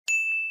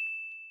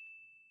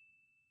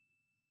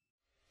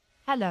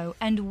Hello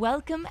and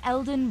welcome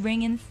Elden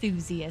Ring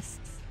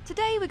enthusiasts.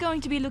 Today we're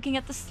going to be looking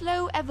at the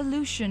slow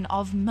evolution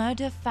of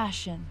murder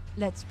fashion.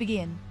 Let's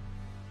begin.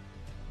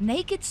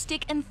 Naked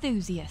stick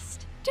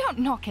enthusiast. Don't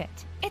knock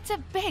it. It's a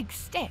big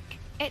stick.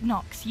 It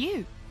knocks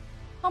you.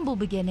 Humble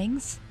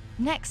beginnings.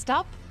 Next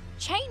up,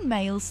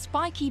 chainmail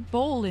spiky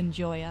ball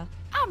enjoyer.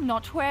 I'm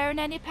not wearing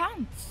any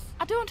pants.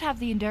 I don't have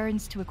the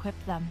endurance to equip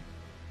them.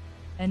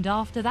 And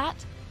after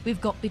that, we've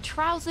got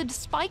betrousered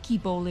spiky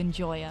ball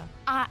enjoyer.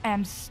 I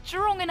am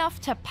strong enough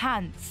to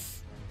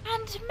pants.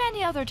 And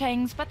many other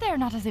things, but they're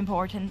not as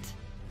important.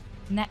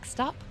 Next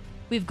up,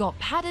 we've got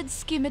padded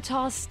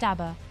scimitar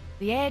stabber.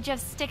 The age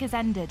of stick has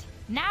ended.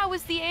 Now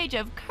is the age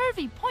of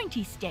curvy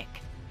pointy stick.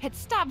 It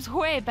stabs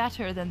way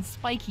better than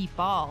spiky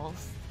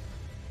balls.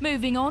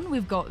 Moving on,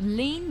 we've got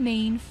lean,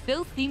 mean,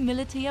 filthy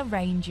Militia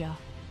ranger.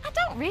 I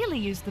don't really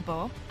use the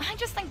bow. I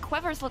just think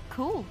quivers look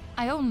cool.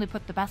 I only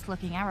put the best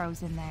looking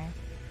arrows in there.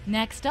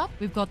 Next up,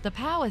 we've got the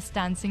power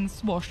stancing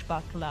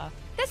swashbuckler.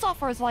 This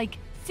offers like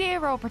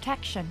zero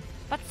protection,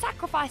 but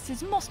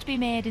sacrifices must be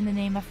made in the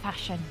name of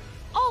fashion.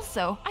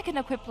 Also, I can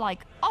equip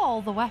like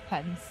all the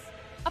weapons.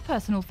 A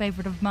personal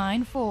favorite of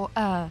mine for,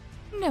 no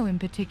in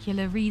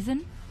particular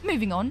reason.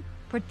 Moving on,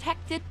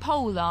 protected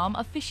polearm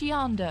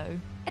aficionado.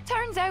 It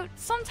turns out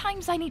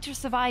sometimes I need to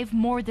survive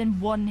more than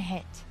one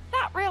hit.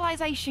 That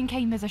realization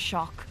came as a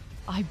shock.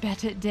 I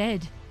bet it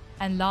did.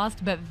 And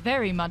last but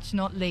very much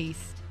not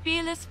least,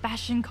 fearless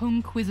fashion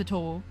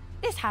conquisitor.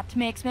 This hat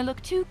makes me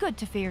look too good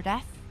to fear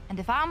death, and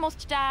if I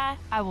must die,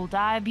 I will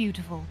die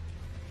beautiful.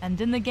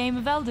 And in the game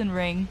of Elden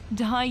Ring,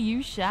 die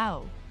you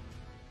shall.